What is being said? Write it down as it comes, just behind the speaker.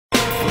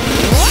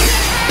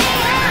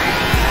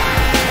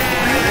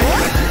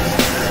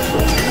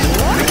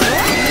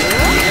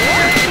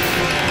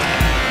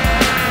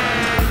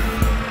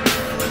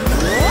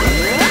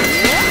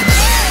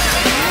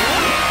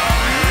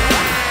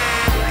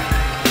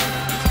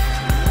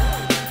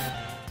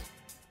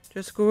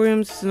Jessica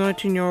Williams is a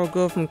 19-year-old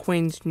girl from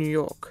Queens, New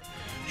York.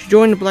 She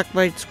joined the Black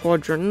Blade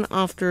Squadron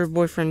after her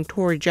boyfriend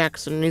Tori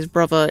Jackson and his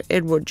brother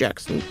Edward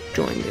Jackson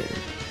joined in.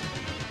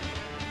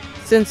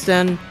 Since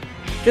then,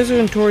 Jessica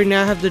and Tori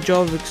now have the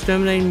job of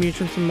exterminating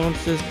mutants and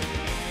monsters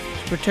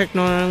to protect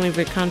not only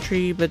their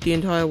country, but the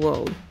entire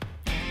world.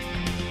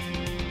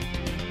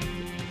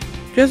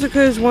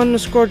 Jessica is one of the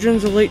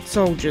squadron's elite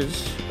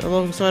soldiers,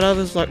 alongside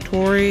others like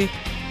Tori,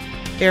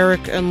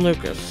 Eric, and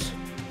Lucas,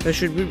 who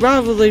should be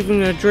rather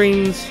living her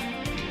dreams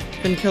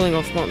than killing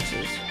off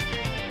monsters.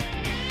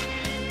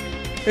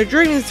 Her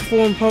dream is to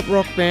form a pop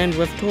rock band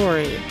with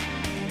Tori,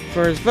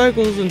 for his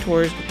vocals and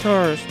Tori's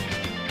guitarist.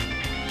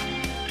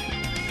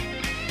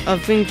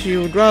 Other things she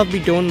would rather be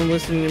doing than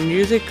listening to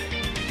music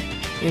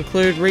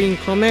include reading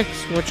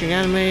comics, watching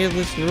anime,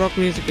 listening to rock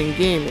music, and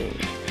gaming,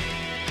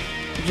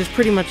 which is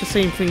pretty much the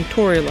same thing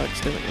Tori likes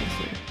doing.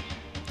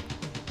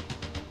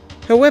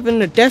 Her weapon,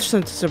 the Death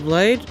Sensor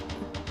Blade,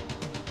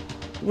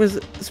 was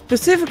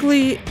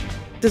specifically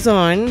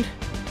designed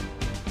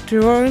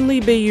to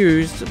only be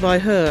used by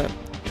her.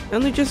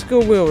 Only Jessica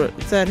will wield it,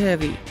 it's that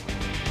heavy.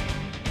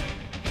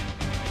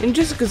 In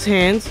Jessica's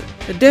hands,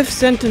 the Death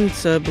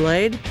Sensor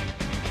Blade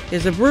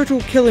is a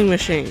brutal killing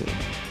machine.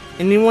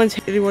 In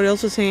anyone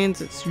else's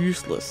hands, it's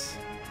useless.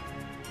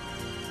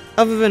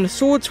 Other than the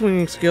sword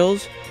swinging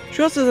skills,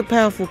 she also has a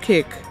powerful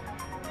kick.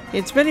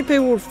 Hence many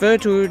people refer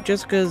to her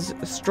Jessica's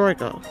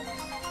striker,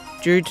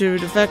 due to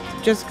the fact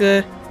that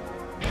Jessica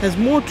has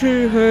more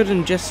to her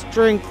than just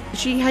strength.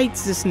 She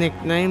hates this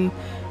nickname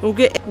and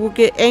will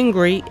get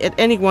angry at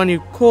anyone who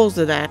calls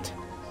her that.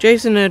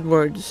 Jason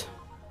Edwards.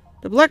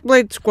 The Black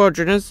Blade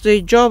Squadron has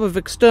the job of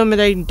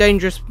exterminating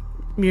dangerous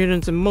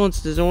mutants and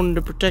monsters in order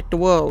to protect the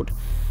world.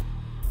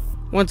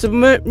 Once a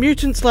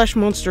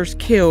mutant/monster is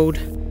killed,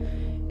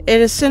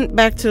 it is sent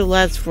back to the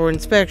labs for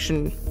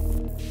inspection.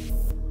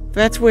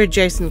 That's where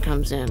Jason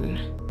comes in.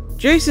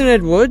 Jason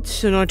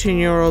Edwards, a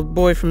 19-year-old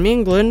boy from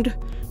England,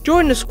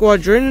 joined the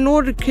squadron in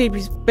order to keep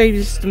his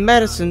baby sister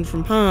Madison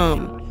from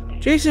harm.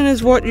 Jason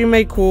is what you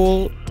may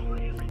call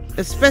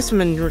a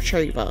specimen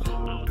retriever.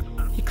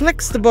 He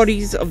collects the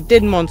bodies of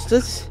dead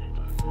monsters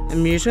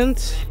and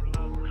mutants,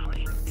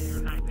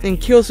 then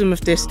kills them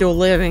if they're still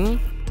living,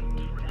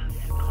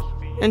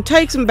 and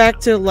takes them back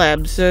to the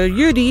lab so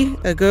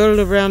Yudi, a girl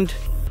around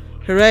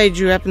her age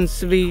who happens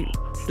to be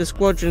the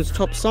squadron's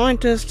top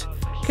scientist,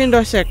 can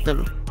dissect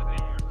them.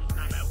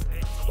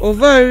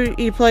 Although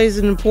he plays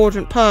an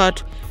important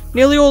part,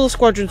 nearly all the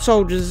squadron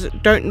soldiers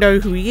don't know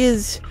who he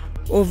is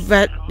or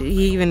that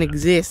he even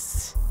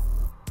exists.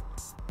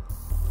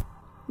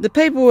 The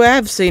people who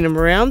have seen him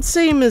around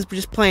see him as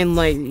just plain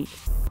lazy.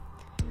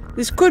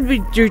 This could be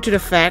due to the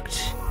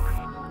fact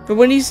that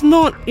when he's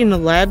not in the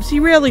labs, he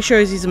rarely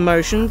shows his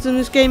emotions and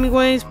is gaming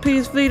away his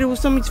PS Vita with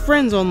some of his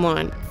friends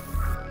online.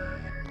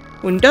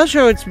 When he does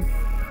show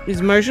his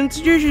emotions,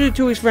 it's usually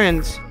to his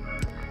friends.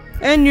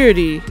 And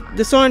Yudi,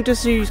 the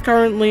scientist he's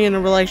currently in a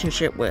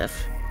relationship with.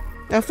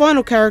 Our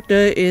final character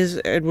is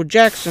Edward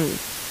Jackson.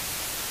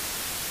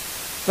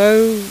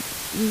 Though,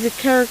 he's a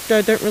character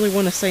I don't really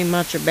want to say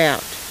much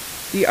about.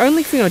 The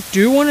only thing I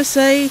do want to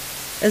say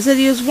is that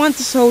he was once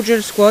a soldier of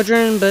the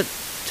squadron, but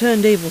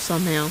turned evil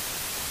somehow.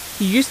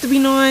 He used to be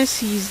nice,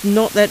 he's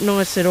not that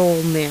nice at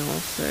all now,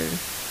 so...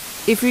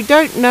 If you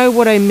don't know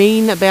what I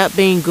mean about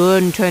being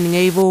good and turning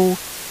evil,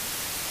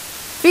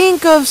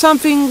 think of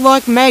something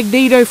like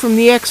Magneto from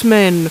the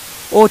X-Men,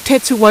 or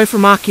Tetsuo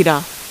from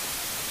Akira.